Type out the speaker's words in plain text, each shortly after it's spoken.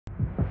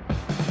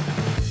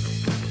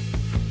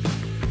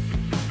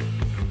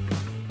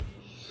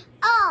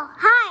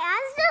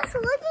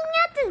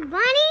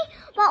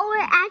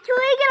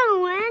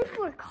went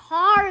for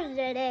cars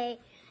today.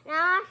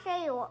 Now I'll show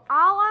you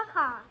all our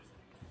cars.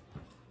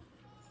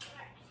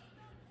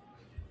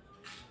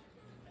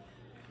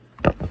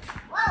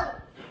 Whoa!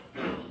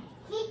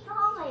 Keep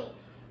going.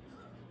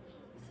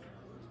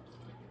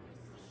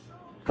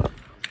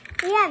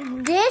 We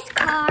have this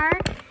car.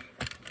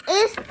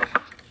 It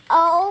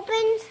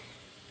opens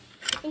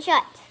and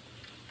shuts.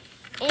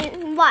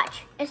 And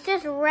watch, it's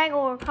just a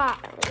regular car.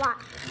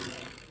 Watch.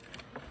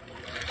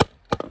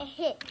 It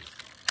hits.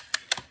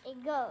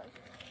 It goes.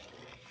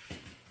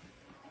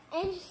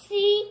 And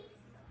see,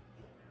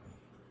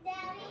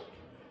 Daddy,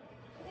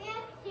 we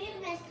have two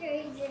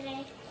mysteries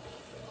today.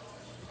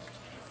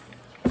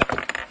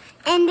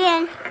 And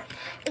then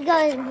it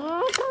goes.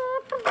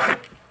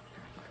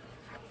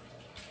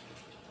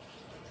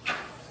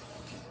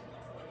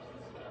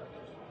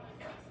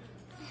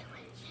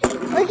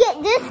 Look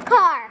at this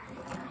car.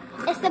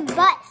 It's a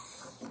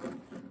bus.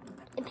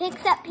 It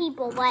picks up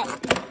people, but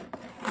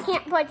you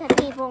can't put the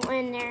people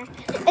in there.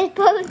 It's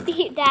supposed to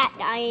be that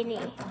tiny.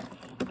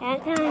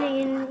 That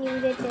tiny, and you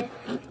get to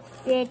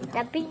get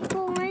the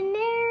people in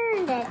there.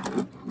 And then,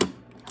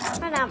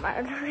 but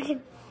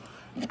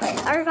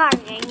our car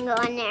can go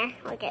in there.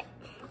 Look at,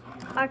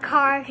 our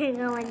car can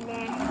go in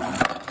there.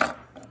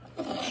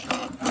 But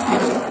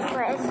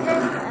it's just a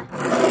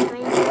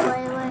thing to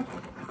play with.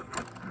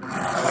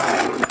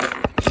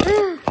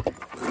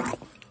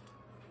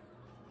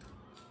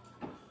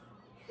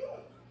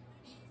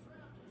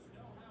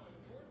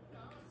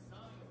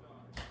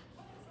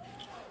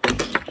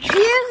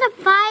 Here's a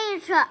fire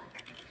truck.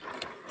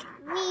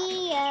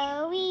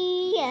 Wee-oh,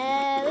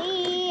 wee-oh,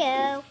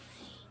 wee-oh.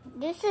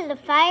 This is a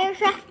fire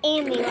truck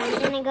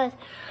ambulance, and it goes,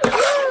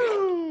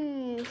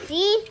 boom.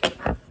 See?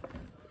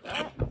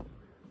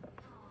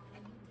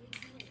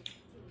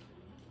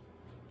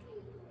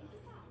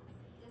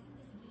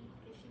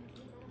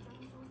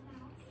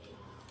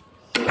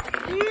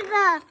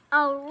 Here's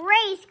a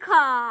race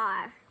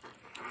car.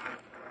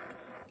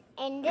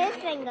 And this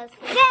thing goes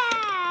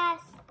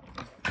fast.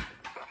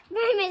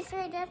 My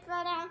mystery just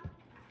fell down.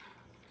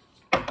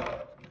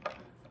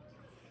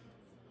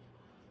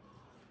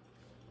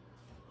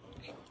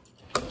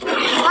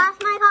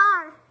 Lost my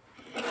car.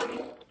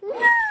 No!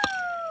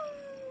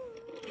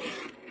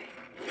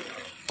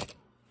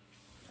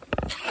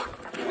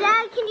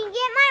 Dad, can you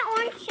get my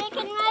orange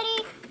chicken ready?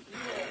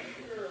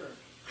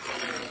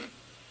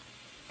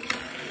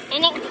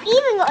 And it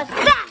even goes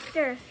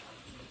faster.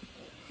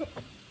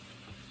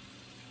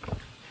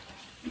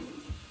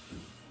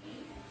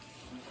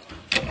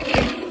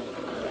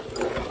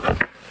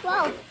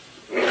 Whoa.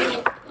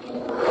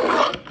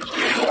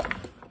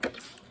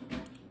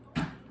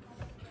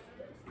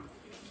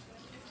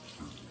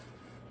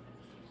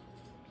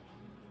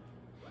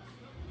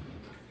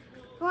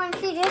 You want to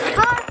see this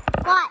car?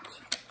 Watch.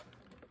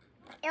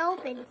 It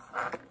opens.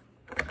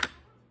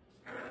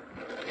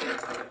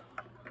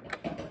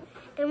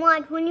 And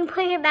watch, when you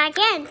put it back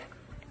in,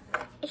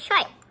 it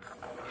shuts.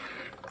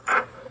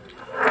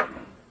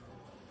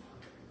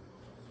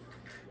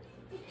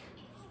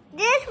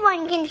 This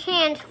one can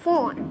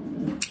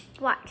transform.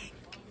 Watch.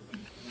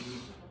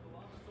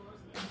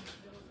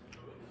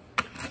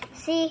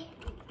 See?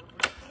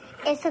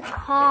 It's a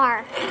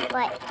car,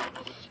 but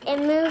it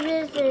moves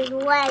its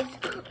legs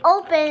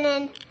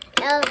open.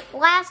 And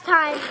last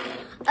time,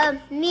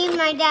 me and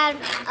my dad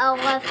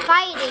were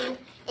fighting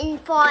and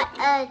fought.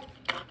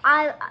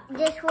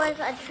 This was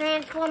a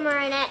transformer,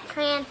 and it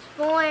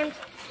transforms.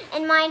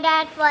 And my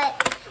dad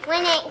thought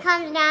when it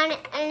comes down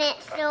and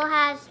it still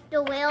has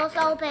the wheels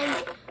open,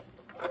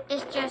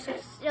 it's just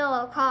still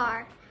a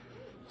car.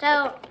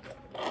 So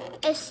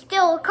it's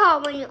still a car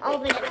when you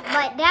open it,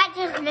 but that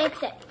just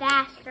makes it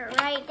faster,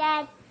 right,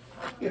 Dad?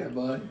 Yeah,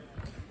 bud.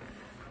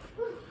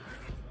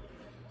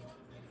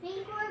 I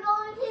think we're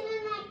going to the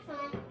next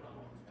one.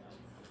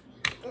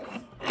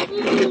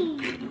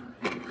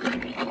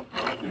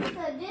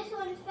 So this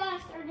one's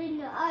faster than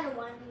the other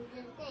one.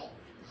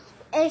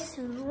 It's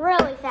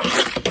really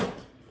fast.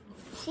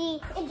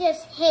 See, it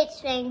just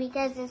hits things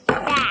because it's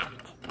fat.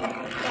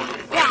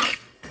 It's fat.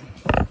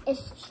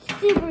 It's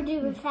super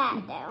duper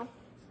fat though.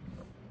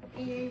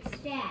 And it's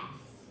fast.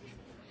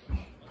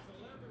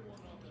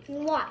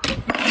 And watch.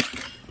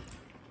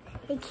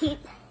 It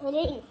keeps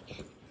hitting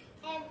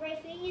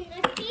everything, and I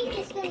think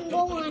it's going to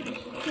go on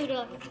to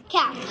the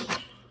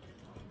couch.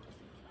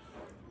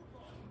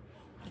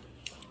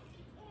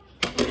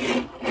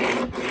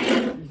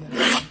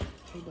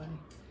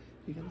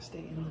 You gotta stay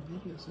in the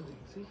video so they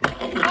can see.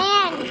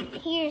 And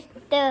here's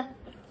the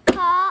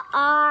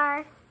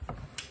car.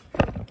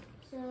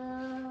 So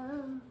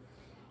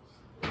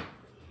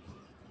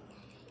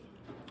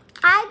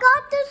I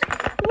got this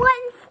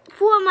one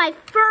for my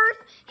first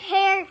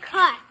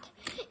haircut,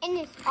 and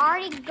it's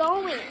already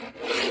going.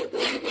 You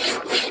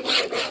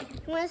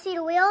want to see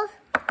the wheels?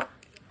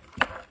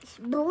 It's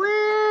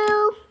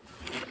blue,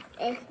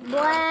 it's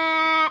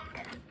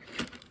black,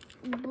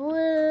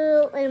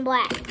 blue, and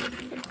black.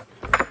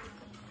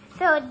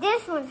 So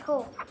this one's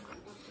cool.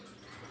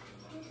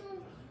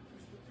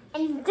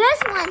 And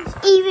this one's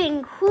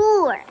even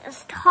cooler.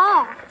 It's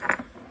tall.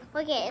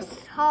 Look at it,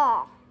 it's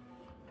tall.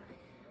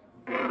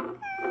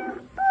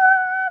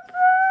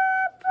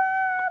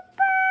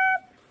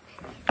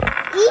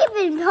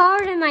 Even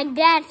taller than my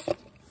dad's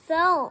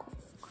phone.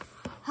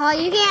 Oh,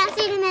 you can't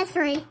see the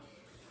mystery.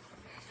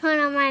 It's one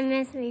of my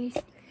mysteries.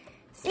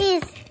 See,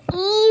 it's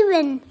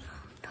even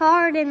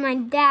taller than my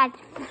dad's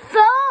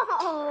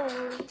phone.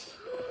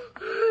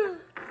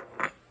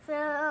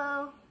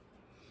 So,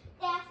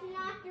 that's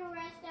not the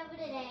rest of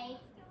the day.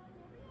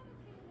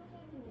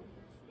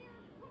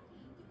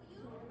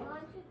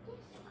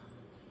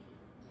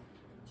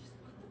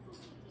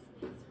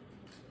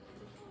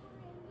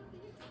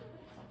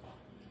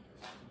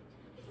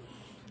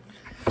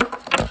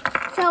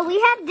 So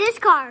we have this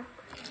car,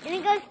 and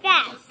it goes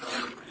fast.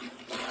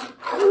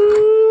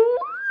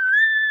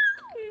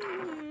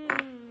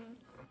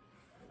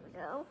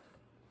 Go.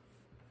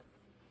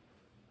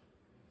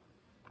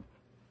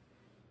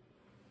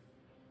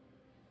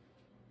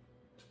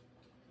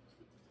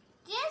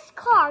 This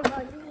car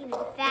goes even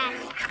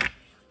fast,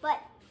 but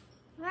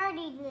we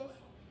already did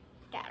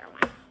the other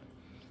one.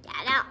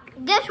 Yeah, now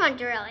this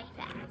one's really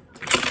fast.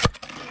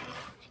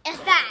 It's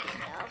fast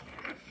though.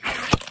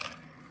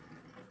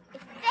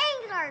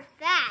 Are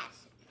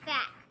fast,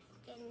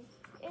 and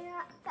they're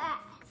not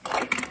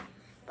fast.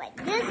 But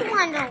this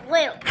one's a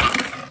little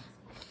fast.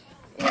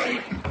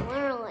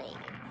 Literally.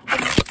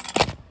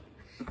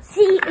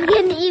 See, you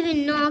can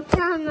even knock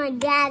down my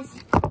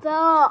dad's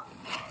phone.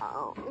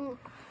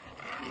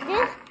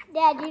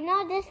 Dad, you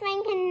know this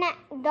thing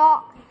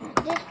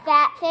this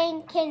fat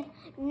thing can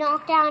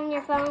knock down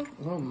your phone?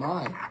 Oh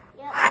my.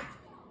 Yep.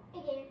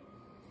 Okay.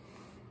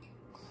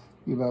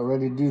 You about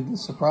ready to do the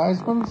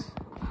surprise ones?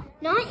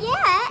 Not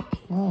yet.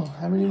 Oh,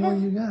 how many more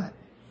you got?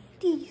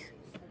 These.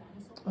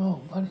 Oh,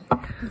 buddy.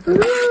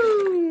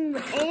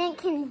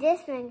 And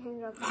this one can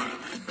go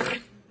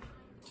fast.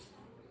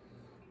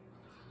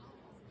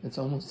 It's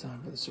almost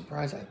time for the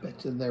surprise. I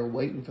bet you they're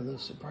waiting for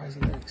those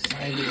surprises. They're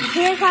excited.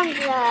 Here comes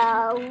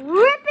the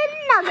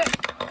ripping nugget.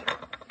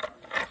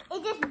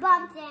 It just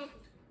bumped in.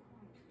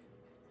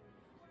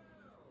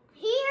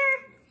 Here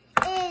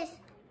is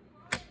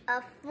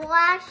a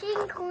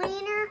flashing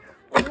cleaner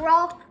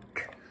rock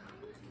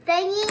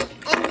thingy,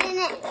 and then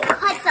it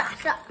cuts up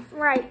stuff.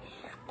 Right.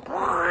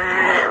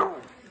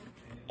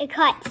 It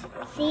cuts.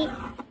 See?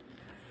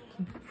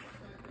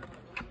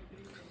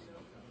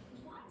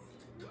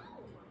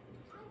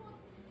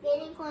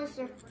 Getting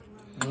closer.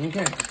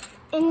 Okay.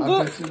 And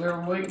I bet you they're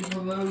waiting for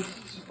those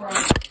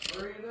surprises.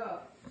 Hurry it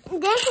up.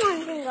 This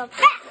one can go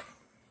fast.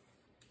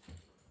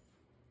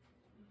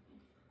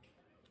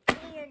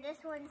 Here,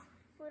 this one's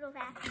a little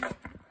fast.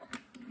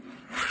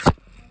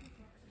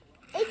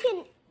 It can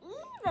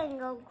even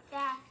go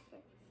faster.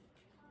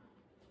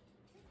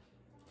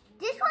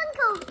 This one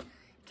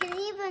can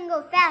even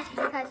go fast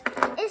because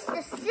it's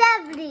the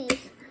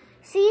 70s.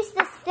 See, it's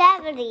the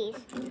 70s.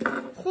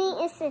 See,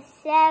 it's the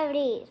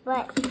 70s,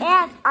 but it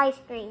has ice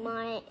cream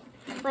on it.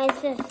 But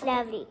it's the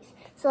 70s,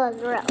 so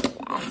it's real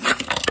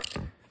fast.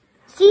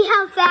 See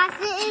how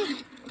fast it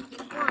is?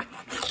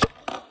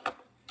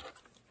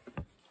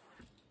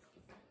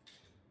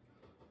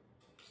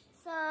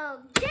 So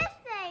this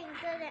thing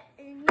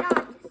is not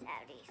the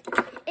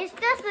 70s. It's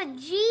just a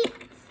Jeep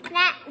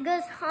that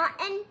goes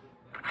hunting.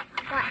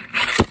 What?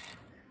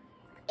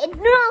 It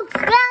knocks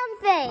down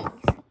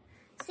things.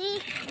 See?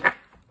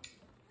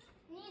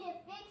 Need to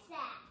fix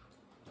that.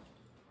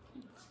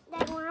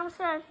 That's what I'm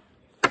saying.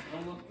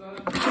 Almost done.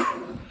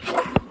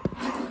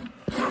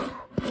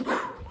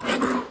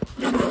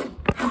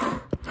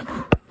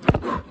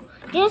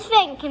 This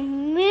thing can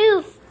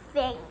move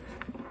things.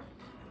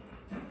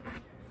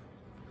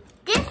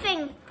 This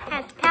thing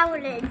has power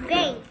to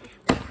advance.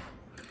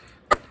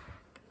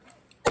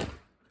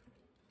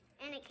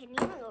 And it can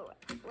even go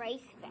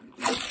race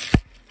fast.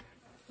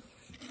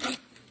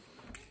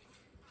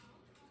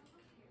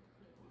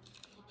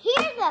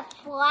 Here's a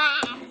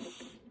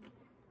flash.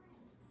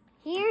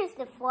 Here's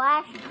the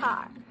flash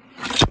car.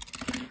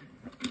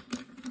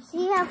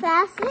 See how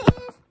fast it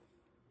is?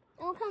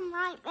 It'll come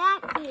right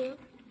back to you.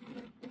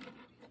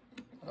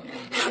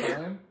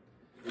 Time.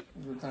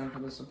 Is it time for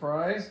the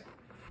surprise?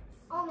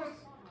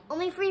 Almost.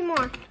 Only 3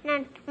 more.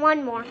 No,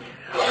 1 more.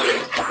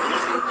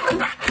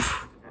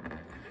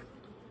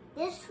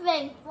 This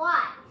thing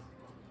flies.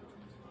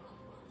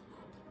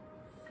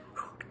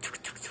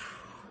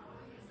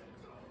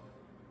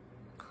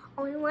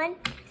 Only 1,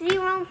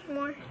 0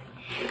 more.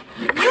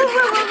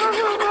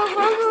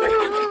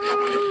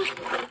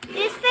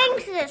 This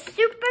thing's a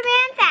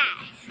Superman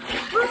fast.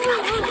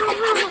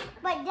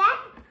 But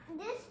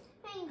this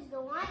thing's the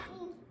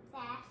lightning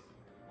fast.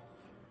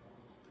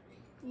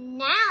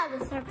 Now the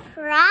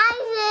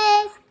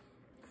surprises.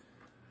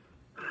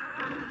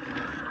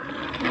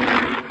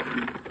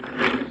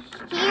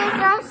 Here's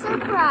our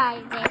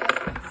surprises.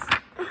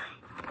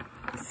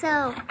 So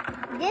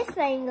this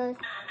thing goes.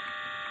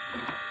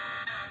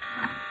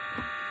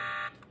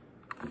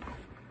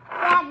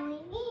 Dad, we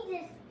need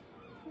this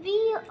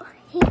vehicle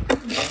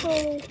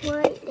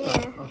right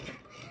there.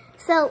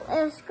 So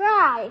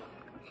subscribe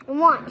and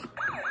watch.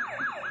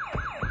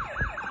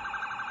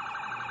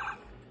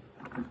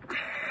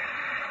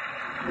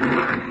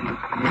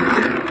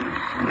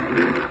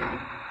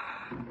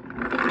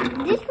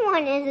 This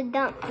one is a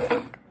dump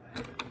truck.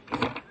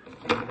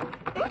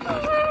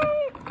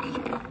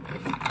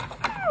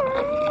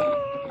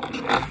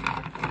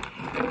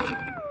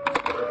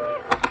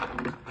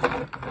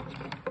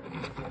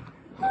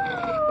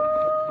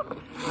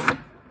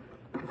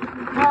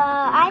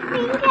 I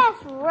think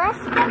that's rest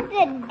of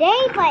the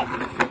day, but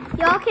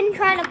y'all can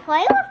try to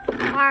play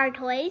with our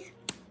toys.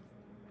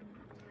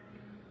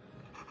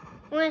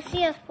 Want to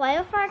see us play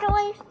with our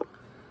toys?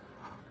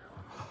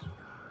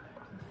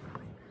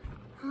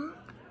 Huh?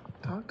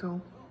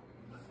 Taco.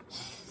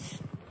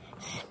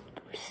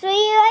 See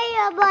you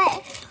later,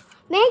 but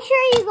make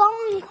sure you go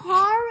on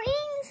car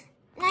rings.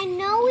 And I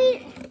know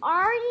we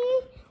already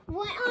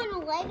went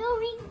on Lego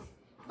rings,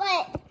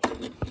 but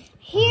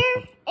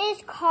here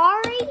is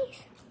car rings.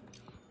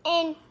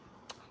 And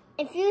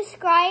if you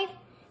subscribe,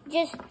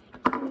 just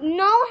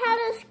know how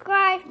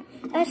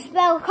to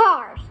spell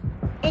cars.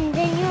 And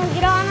then you'll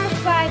get on our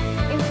subscribe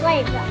and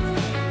play with us.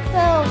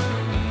 So